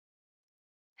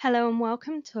Hello and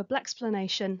welcome to a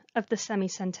Blasexplanation of the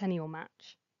semi-centennial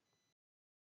match.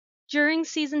 During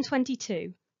season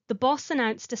 22, the boss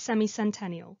announced a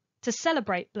semi-centennial to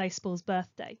celebrate Blaseball's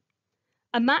birthday,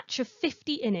 a match of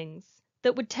 50 innings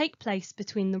that would take place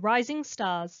between the Rising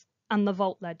Stars and the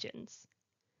Vault Legends.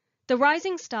 The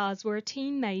Rising Stars were a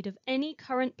team made of any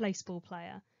current Blaseball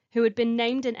player who had been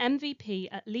named an MVP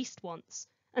at least once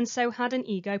and so had an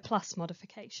Ego Plus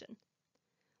modification,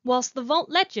 whilst the Vault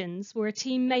Legends were a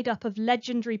team made up of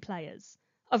legendary players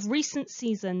of recent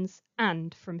seasons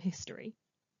and from history.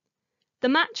 The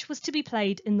match was to be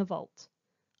played in the Vault,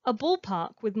 a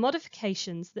ballpark with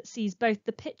modifications that sees both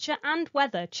the pitcher and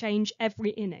weather change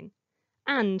every inning,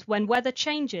 and when weather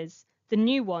changes, the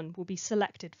new one will be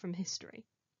selected from history.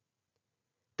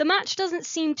 The match doesn't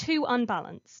seem too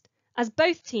unbalanced, as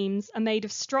both teams are made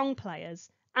of strong players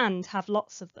and have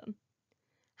lots of them.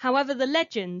 However, the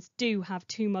Legends do have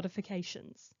two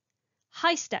modifications: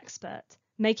 Heist Expert,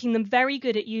 making them very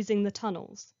good at using the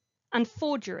tunnels, and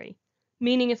Forgery,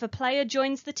 meaning if a player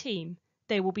joins the team,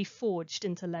 they will be forged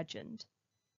into legend.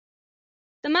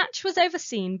 The match was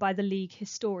overseen by the league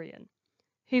historian,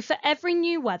 who for every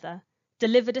new weather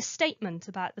delivered a statement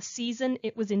about the season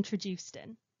it was introduced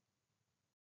in.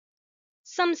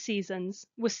 Some seasons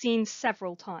were seen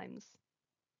several times.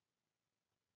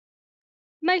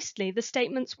 Mostly the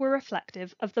statements were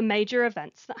reflective of the major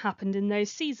events that happened in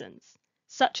those seasons,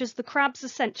 such as the Crab's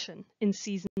Ascension in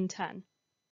season 10.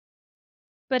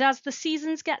 But as the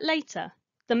seasons get later,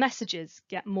 the messages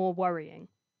get more worrying.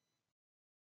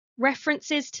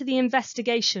 References to the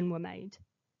investigation were made,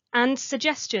 and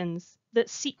suggestions that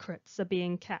secrets are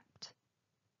being kept.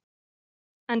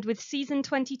 And with season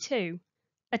 22,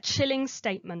 a chilling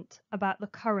statement about the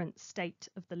current state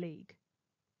of the league.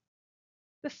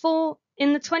 Before,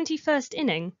 in the 21st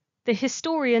inning, the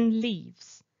historian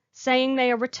leaves, saying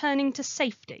they are returning to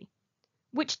safety,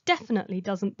 which definitely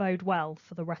doesn't bode well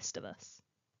for the rest of us.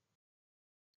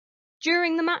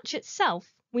 During the match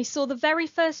itself, we saw the very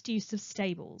first use of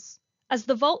stables. As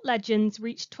the Vault Legends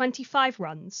reached 25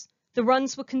 runs, the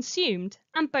runs were consumed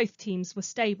and both teams were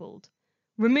stabled,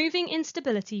 removing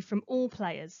instability from all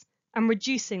players and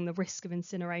reducing the risk of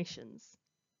incinerations.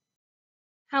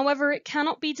 However, it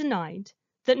cannot be denied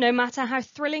that no matter how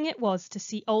thrilling it was to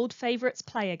see old favourites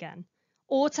play again,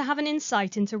 or to have an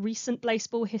insight into recent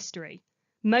Blaseball history,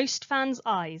 most fans'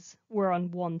 eyes were on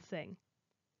one thing.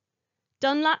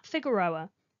 Dunlap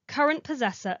Figueroa, current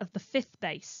possessor of the 5th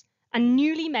base and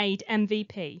newly made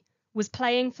MVP, was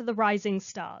playing for the Rising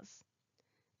Stars.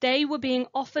 They were being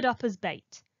offered up as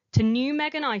bait to new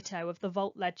Megan Ito of the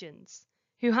Vault Legends,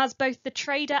 who has both the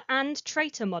Trader and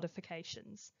Traitor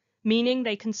modifications, meaning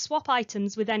they can swap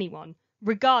items with anyone,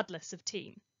 regardless of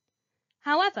team.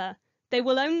 However, they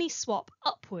will only swap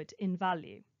upward in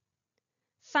value.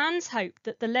 Fans hoped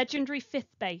that the legendary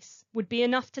 5th base would be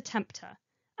enough to tempt her,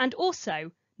 and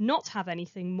also not have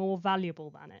anything more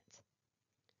valuable than it.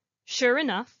 Sure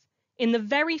enough, in the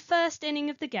very first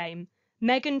inning of the game,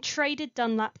 Megan traded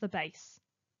Dunlap the base,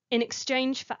 in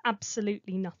exchange for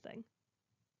absolutely nothing.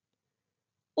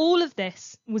 All of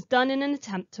this was done in an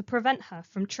attempt to prevent her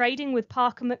from trading with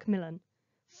Parker McMillan,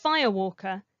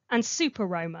 Firewalker, and Super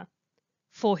Roamer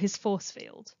for his force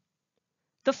field.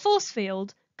 The force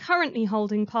field currently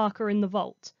holding Parker in the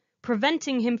vault,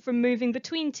 preventing him from moving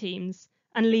between teams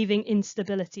and leaving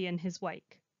instability in his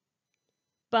wake.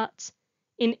 But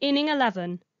in inning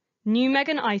 11, new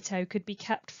Megan Ito could be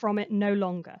kept from it no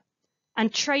longer,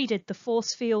 and traded the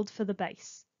force field for the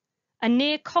base, a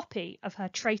near copy of her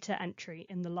traitor entry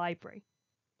in the library.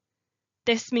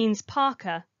 This means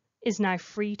Parker is now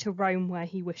free to roam where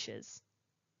he wishes.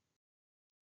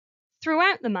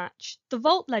 Throughout the match, the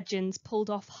Vault Legends pulled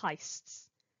off heists,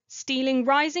 stealing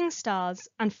Rising Stars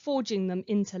and forging them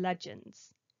into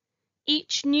legends.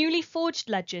 Each newly forged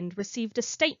legend received a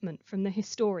statement from the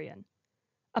historian,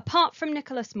 apart from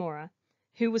Nicholas Mora,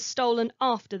 who was stolen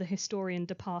after the historian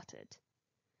departed.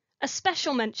 A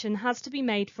special mention has to be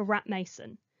made for Rat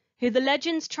Mason, who the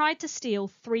legends tried to steal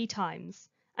 3 times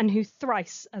and who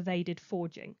thrice evaded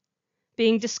forging,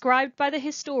 being described by the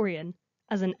historian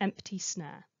as an empty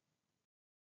snare.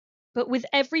 But with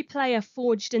every player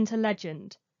forged into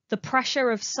legend, the pressure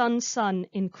of Sun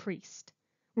increased,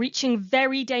 reaching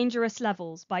very dangerous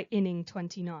levels by inning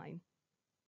 29.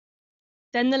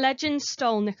 Then the legends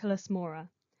stole Nicholas Mora,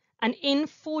 and in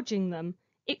forging them,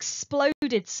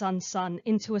 exploded Sun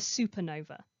into a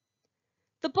supernova.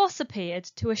 The boss appeared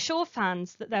to assure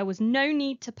fans that there was no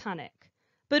need to panic,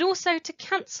 but also to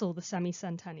cancel the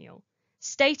semi-centennial,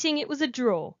 stating it was a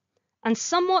draw, and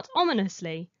somewhat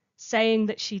ominously saying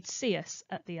that she'd see us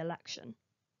at the election.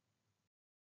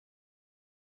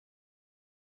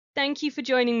 Thank you for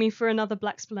joining me for another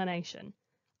Blaxplanation.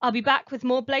 I'll be back with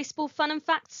more Blaseball fun and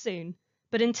facts soon,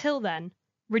 but until then,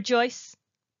 rejoice,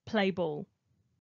 play ball.